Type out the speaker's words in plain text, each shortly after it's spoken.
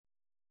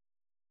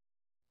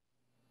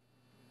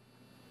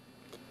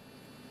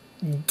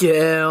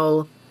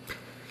Dell.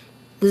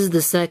 This is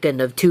the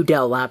second of 2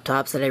 Dell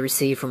laptops that I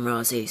received from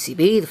Ross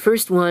ACB. The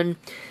first one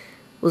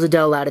was a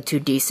Dell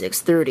Latitude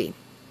D630.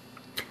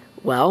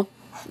 Well,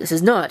 this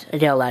is not a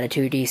Dell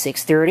Latitude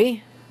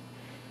D630.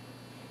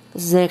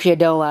 This is actually a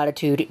Dell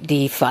Latitude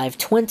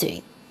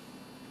D520.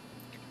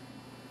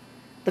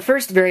 The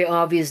first very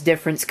obvious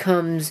difference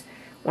comes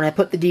when I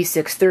put the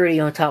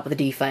D630 on top of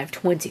the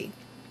D520.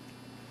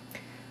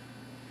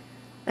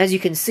 As you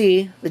can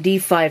see, the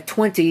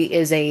D520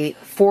 is a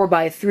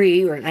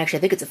 4x3, or actually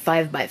I think it's a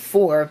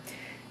 5x4,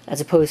 as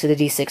opposed to the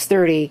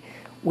D630,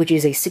 which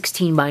is a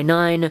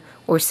 16x9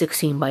 or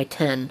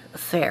 16x10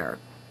 affair.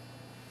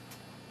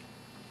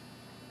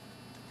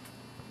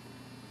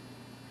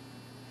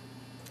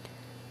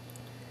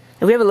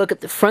 If we have a look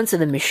at the fronts of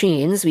the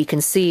machines, we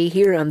can see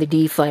here on the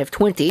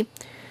D520,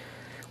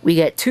 we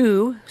get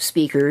 2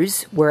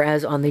 speakers,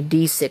 whereas on the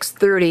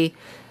D630,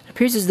 it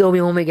appears as though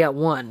we only get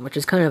 1, which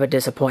is kind of a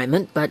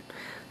disappointment, but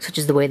such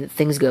is the way that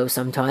things go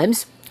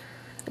sometimes.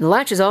 And the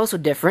latch is also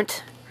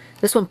different.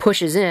 This one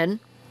pushes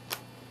in,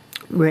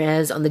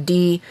 whereas on the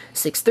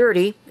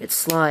D630, it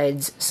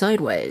slides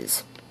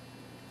sideways.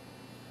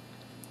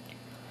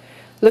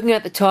 Looking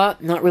at the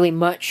top, not really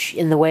much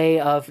in the way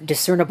of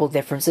discernible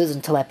differences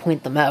until I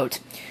point them out.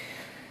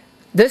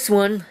 This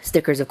one,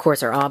 stickers of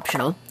course are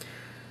optional.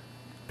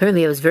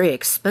 Apparently it was very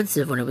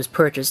expensive when it was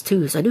purchased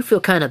too, so I do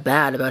feel kind of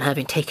bad about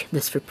having taken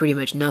this for pretty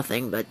much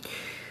nothing, but,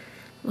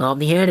 well,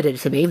 he handed it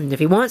to me, and if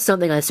he wants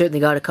something, I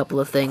certainly got a couple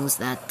of things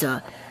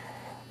that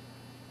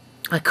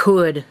I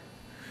could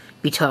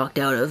be talked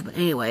out of. But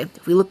anyway,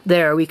 if we look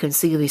there, we can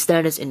see the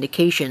status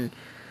indication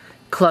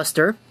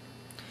cluster,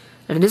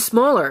 and it is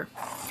smaller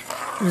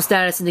than the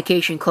status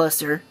indication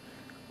cluster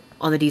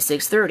on the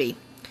D630,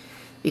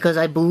 because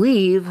I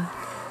believe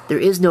there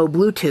is no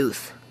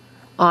Bluetooth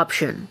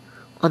option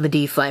on the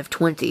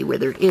D520, where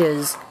there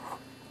is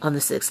on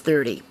the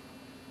 630.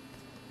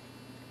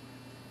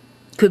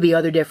 Could be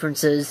other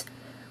differences.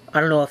 I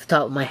don't know off the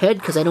top of my head,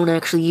 because I don't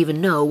actually even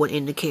know what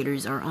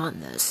indicators are on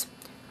this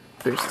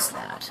versus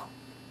that.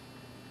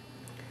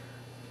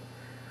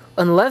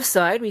 On the left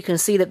side, we can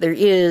see that there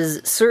is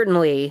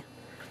certainly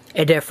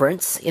a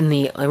difference in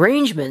the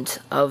arrangement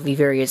of the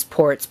various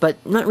ports,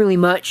 but not really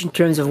much in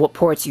terms of what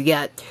ports you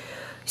get.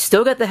 You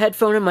still got the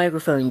headphone and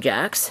microphone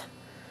jacks.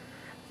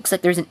 Looks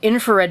like there's an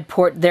infrared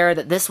port there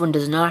that this one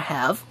does not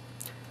have.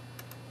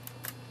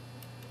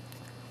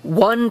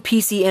 1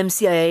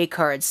 PCMCIA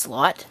card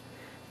slot,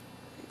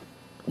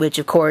 which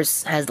of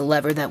course has the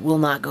lever that will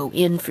not go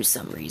in for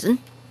some reason.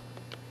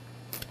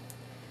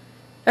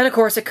 And of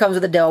course it comes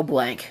with a Dell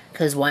blank,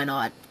 because why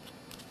not?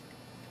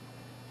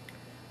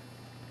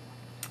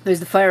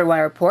 There's the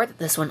FireWire port that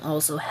this one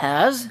also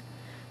has,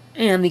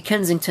 and the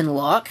Kensington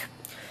lock.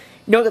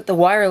 Note that the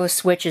wireless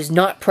switch is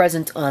not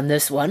present on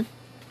this one,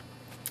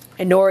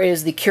 and nor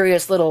is the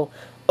curious little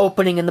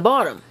opening in the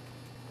bottom.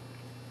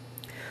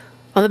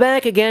 On the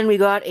back, again, we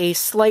got a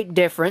slight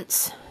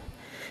difference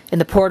in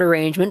the port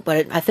arrangement,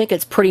 but I think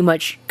it's pretty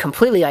much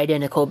completely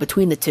identical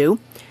between the two.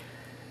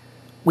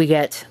 We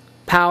get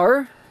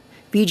power,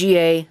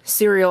 VGA,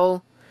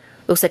 serial,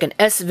 looks like an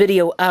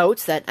S-video out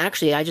that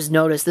actually I just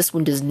noticed this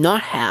one does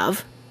not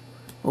have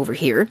over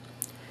here.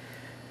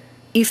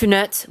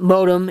 Ethernet,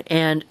 modem,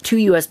 and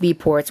 2 USB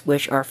ports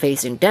which are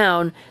facing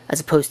down as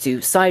opposed to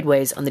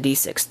sideways on the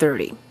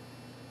D630.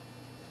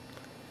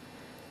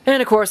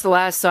 And of course the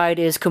last side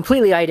is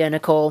completely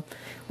identical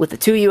with the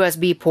 2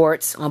 USB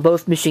ports on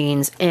both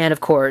machines, and of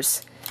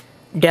course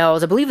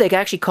Dell's, I believe they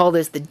actually call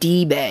this the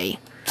D-Bay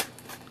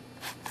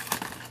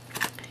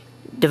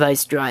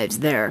device drives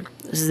there.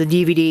 This is the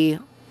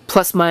DVD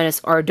plus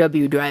minus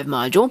RW drive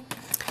module,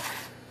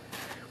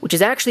 which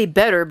is actually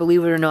better,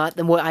 believe it or not,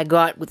 than what I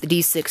got with the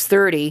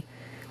D630,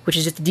 which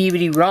is just a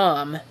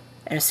DVD-ROM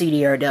and a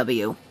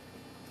CDRW.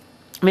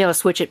 I'm able to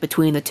switch it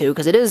between the two,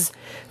 because it is,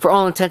 for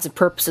all intents and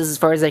purposes, as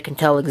far as I can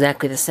tell,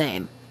 exactly the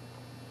same.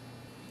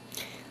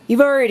 You've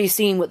already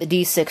seen what the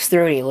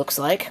D630 looks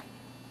like.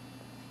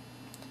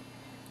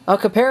 I'll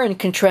compare and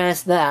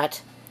contrast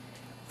that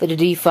with the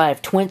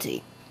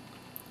D520.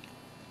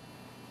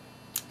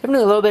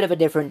 Definitely a little bit of a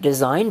different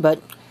design,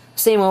 but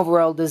same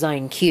overall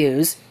design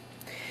cues.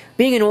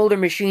 Being an older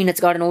machine, it's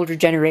got an older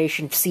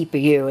generation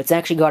CPU. It's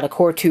actually got a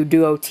Core 2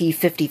 Duo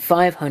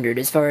T5500,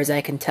 as far as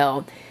I can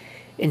tell,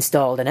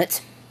 installed in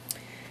it.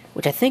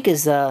 Which I think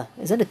is that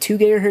a 2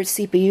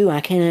 GHz CPU? I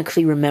can't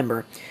actually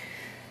remember.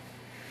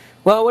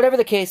 Well, whatever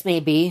the case may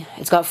be,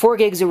 it's got 4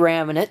 gigs of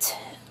RAM in it.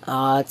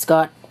 It's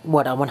got,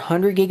 what, a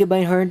 100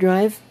 gigabyte hard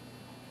drive?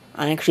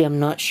 I'm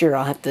not sure.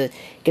 I'll have to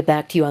get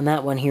back to you on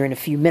that one here in a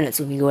few minutes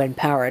when we go ahead and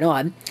power it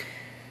on.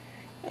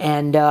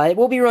 And it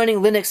will be running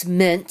Linux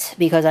Mint,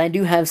 because I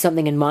do have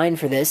something in mind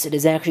for this. It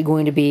is actually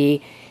going to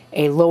be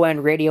a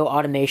low-end radio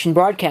automation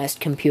broadcast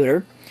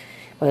computer,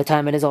 by the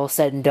time it is all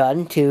said and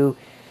done, to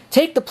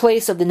take the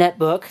place of the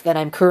netbook that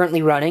I'm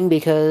currently running,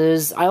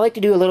 because I like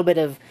to do a little bit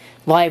of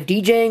live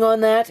DJing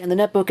on that, and the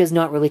netbook is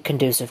not really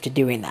conducive to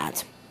doing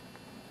that.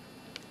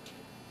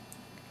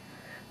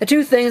 The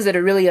two things that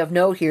are really of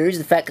note here is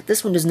the fact that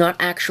this one does not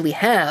actually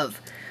have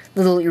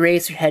little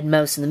eraser head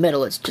mouse in the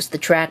middle. It's just the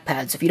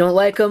trackpad. So if you don't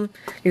like them,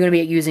 you're going to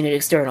be using an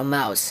external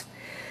mouse.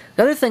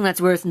 The other thing that's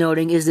worth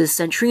noting is this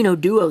Centrino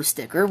Duo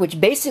Sticker,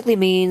 which basically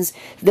means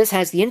this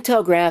has the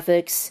Intel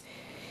graphics,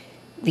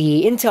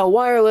 the Intel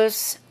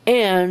wireless,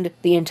 and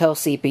the Intel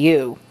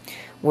CPU.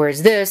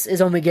 Whereas this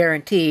is only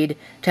guaranteed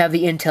to have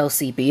the Intel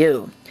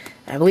CPU.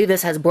 And I believe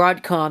this has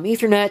Broadcom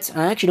Ethernet.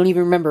 I actually don't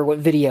even remember what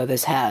video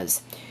this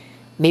has.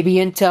 Maybe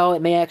Intel,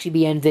 it may actually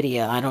be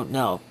NVIDIA, I don't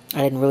know.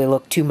 I didn't really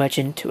look too much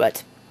into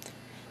it.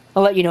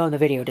 I'll let you know in the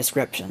video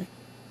description.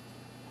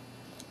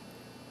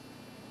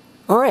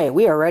 Alright,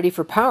 we are ready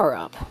for power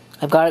up.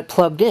 I've got it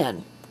plugged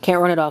in.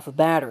 Can't run it off a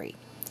battery.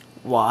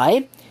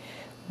 Why?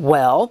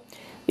 Well,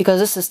 because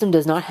the system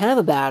does not have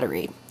a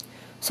battery.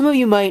 Some of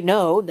you might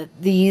know that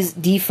these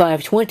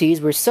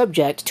D520s were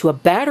subject to a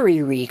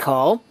battery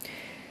recall,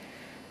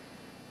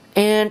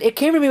 and it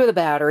came to me with a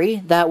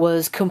battery that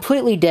was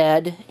completely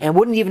dead and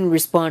wouldn't even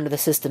respond to the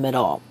system at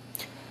all.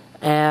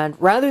 And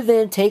rather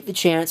than take the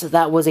chance that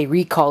that was a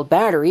recalled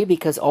battery,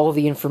 because all of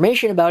the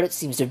information about it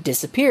seems to have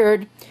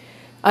disappeared,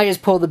 I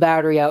just pulled the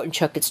battery out and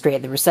chucked it straight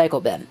in the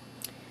recycle bin.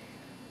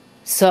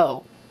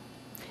 So,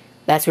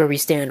 that's where we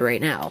stand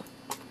right now.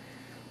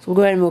 So we'll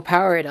go ahead and we'll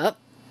power it up,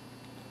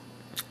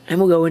 and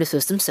we'll go into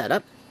System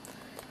Setup.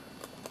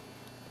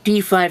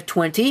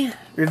 D520,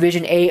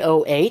 revision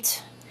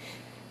A08.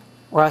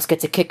 Ross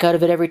gets a kick out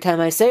of it every time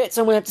I say it,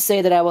 so I'm going to have to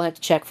say that I will have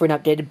to check for an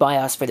updated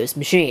BIOS for this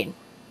machine.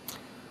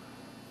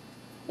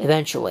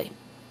 Eventually.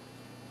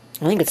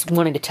 I think it's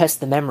wanting to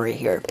test the memory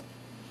here.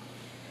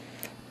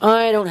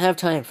 I don't have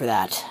time for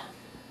that.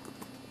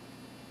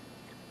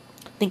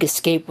 I think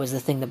escape was the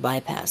thing to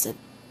bypass it.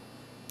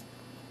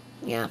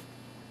 Yeah.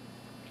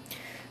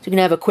 So you can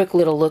have a quick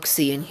little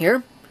look-see in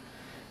here.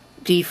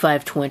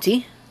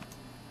 D520.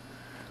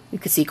 You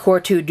can see Core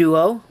 2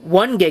 Duo,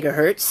 1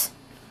 GHz.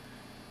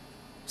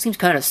 Seems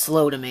kind of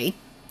slow to me.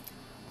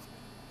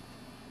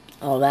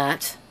 All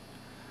that.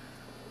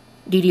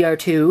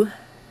 DDR2,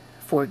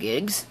 4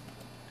 gigs.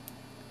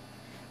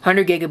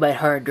 100 GB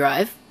hard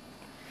drive.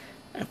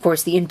 And of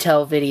course the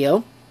Intel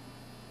video.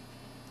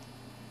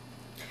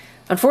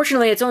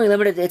 Unfortunately, it's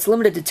limited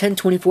to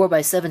 1024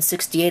 by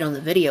 768 on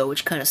the video,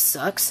 which kind of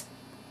sucks.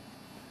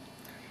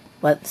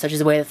 But such is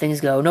the way that things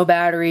go. No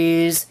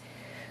batteries.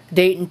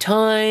 Date and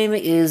time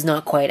is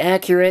not quite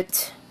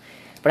accurate,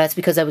 but that's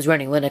because I was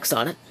running Linux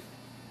on it.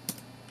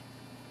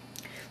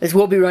 This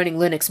will be running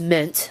Linux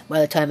Mint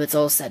by the time it's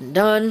all said and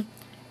done.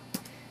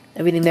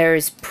 Everything there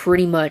is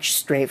pretty much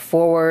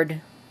straightforward.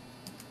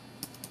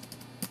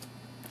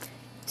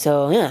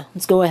 So yeah,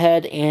 let's go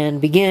ahead and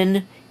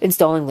begin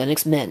installing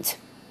Linux Mint.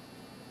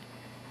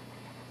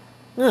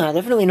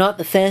 Definitely not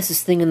the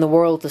fastest thing in the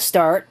world to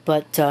start,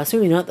 but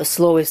certainly not the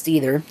slowest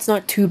either. It's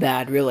not too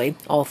bad, really,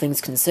 all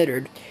things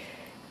considered.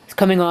 It's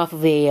coming off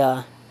of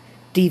a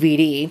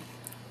DVD,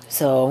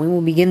 so we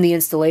will begin the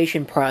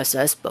installation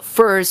process, but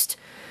first,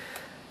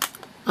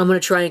 I'm going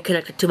to try and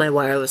connect it to my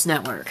wireless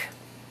network.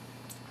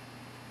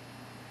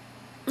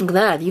 Look at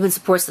that, it even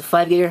supports the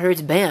 5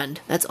 GHz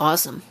band. That's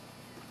awesome.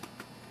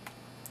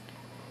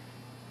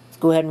 Let's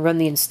go ahead and run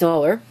the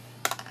installer.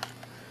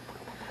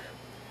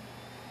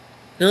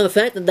 Now, the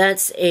fact that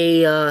that's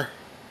a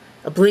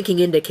blinking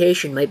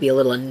indication might be a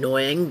little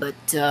annoying, but,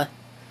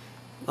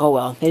 oh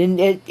well.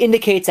 It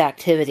indicates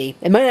activity.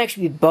 It might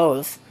actually be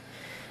both,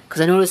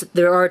 because I notice that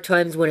there are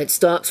times when it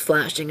stops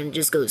flashing and it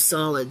just goes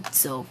solid,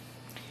 so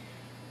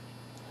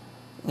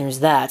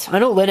there's that. I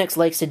know Linux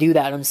likes to do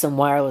that on some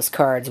wireless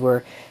cards,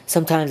 where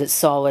sometimes it's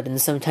solid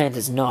and sometimes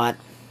it's not.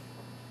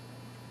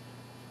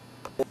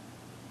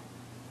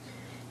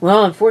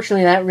 Well,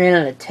 unfortunately that ran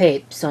out of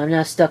tape, so I'm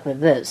now stuck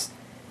with this.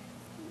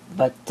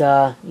 But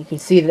you can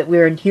see that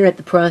we're in here at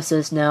the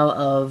process now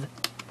of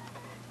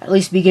at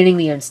least beginning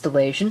the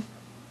installation.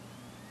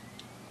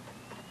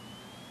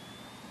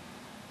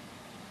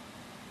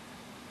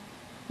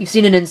 You've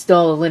seen an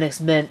install of Linux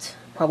Mint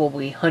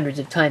probably hundreds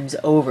of times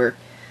over,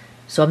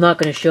 so I'm not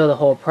going to show the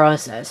whole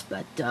process,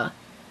 but I'm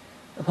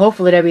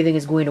hopeful that everything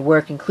is going to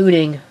work,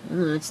 including,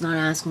 it's not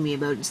asking me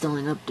about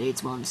installing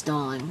updates while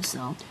installing,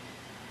 so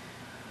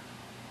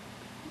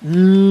I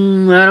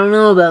don't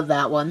know about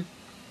that one.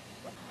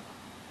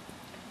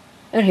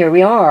 And here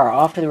we are,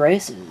 off to the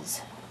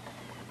races.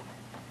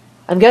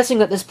 I'm guessing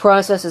that this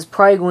process is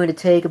probably going to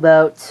take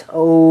about,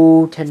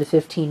 10 to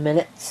 15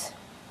 minutes.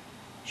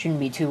 Shouldn't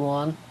be too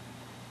long.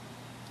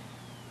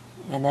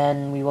 And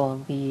then we will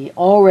be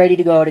all ready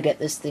to go to get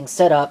this thing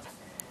set up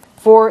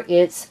for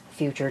its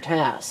future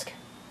task.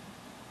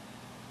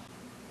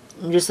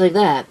 And just like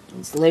that,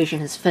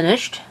 installation is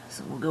finished.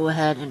 So we'll go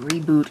ahead and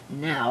reboot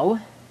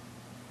now.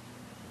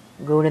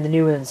 We'll go into the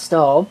new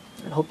install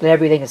and hope that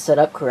everything is set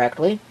up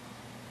correctly.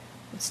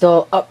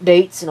 Install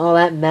updates and all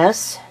that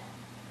mess.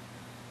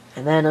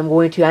 And then I'm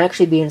going to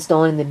actually be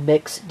installing the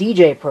Mix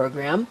DJ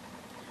program,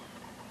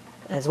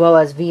 as well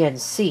as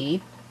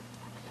VNC,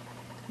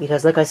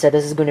 because like I said,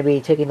 this is going to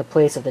be taking the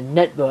place of the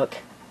netbook.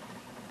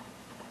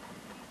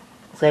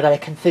 So I gotta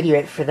configure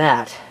it for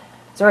that.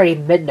 It's already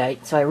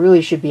midnight, so I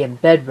really should be in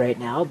bed right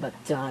now, but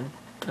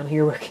I'm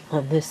here working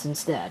on this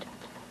instead.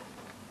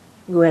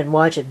 Go ahead and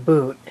watch it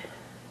boot.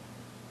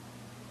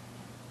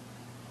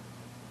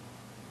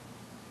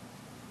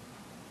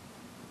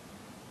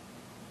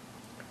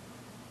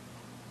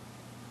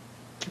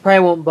 I probably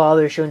won't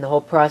bother showing the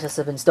whole process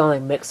of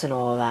installing Mix and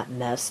all of that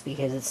mess,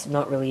 because it's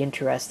not really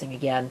interesting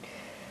again.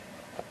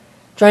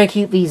 Trying to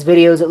keep these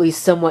videos at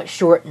least somewhat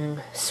short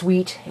and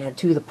sweet and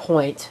to the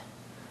point.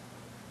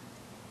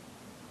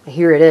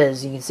 Here it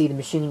is. You can see the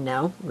machine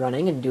now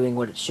running and doing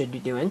what it should be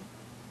doing.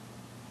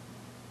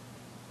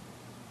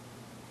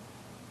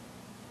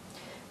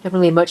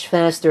 Definitely much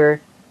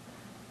faster.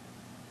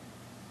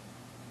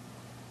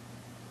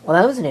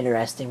 Well, that was an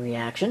interesting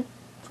reaction.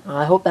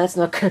 I hope that's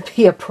not going to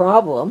be a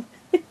problem.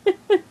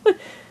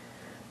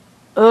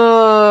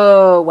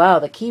 Oh, wow,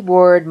 the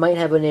keyboard might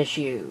have an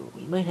issue.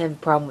 We might have a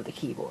problem with the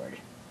keyboard.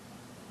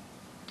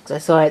 Because I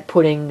saw it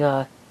putting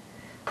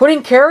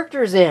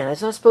characters in.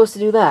 It's not supposed to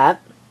do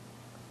that.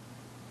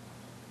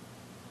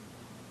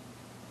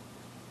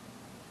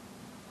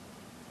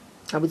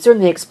 I would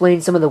certainly explain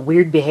some of the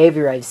weird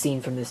behavior I've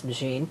seen from this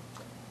machine.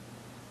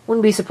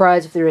 Wouldn't be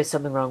surprised if there is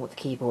something wrong with the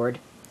keyboard.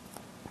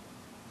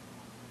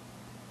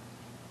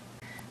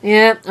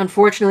 Yeah,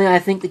 unfortunately, I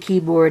think the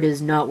keyboard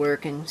is not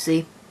working.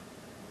 See?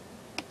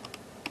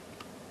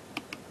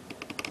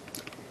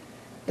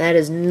 That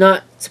is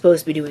not supposed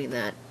to be doing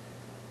that.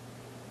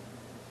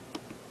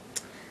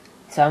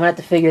 So I'm going to have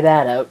to figure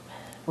that out.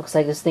 Looks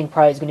like this thing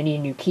probably is going to need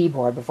a new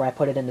keyboard before I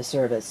put it into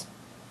service.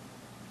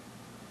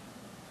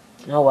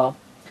 Oh well.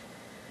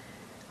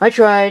 I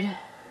tried.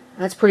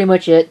 That's pretty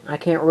much it. I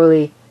can't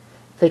really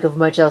think of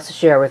much else to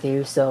share with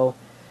you, so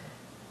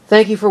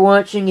thank you for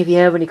watching. If you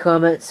have any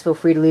comments, feel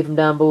free to leave them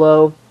down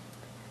below.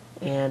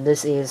 And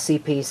this is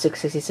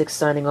CP666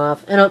 signing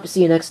off, and I hope to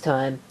see you next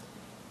time.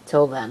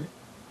 Till then.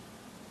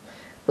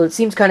 Well, it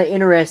seems kind of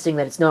interesting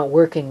that it's not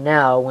working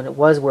now when it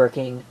was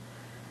working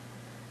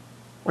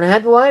when I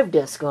had the live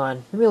disc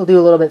on. Maybe I'll do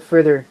a little bit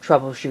further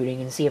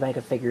troubleshooting and see if I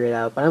can figure it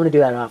out, but I'm going to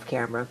do that off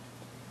camera.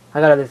 I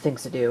got other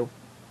things to do.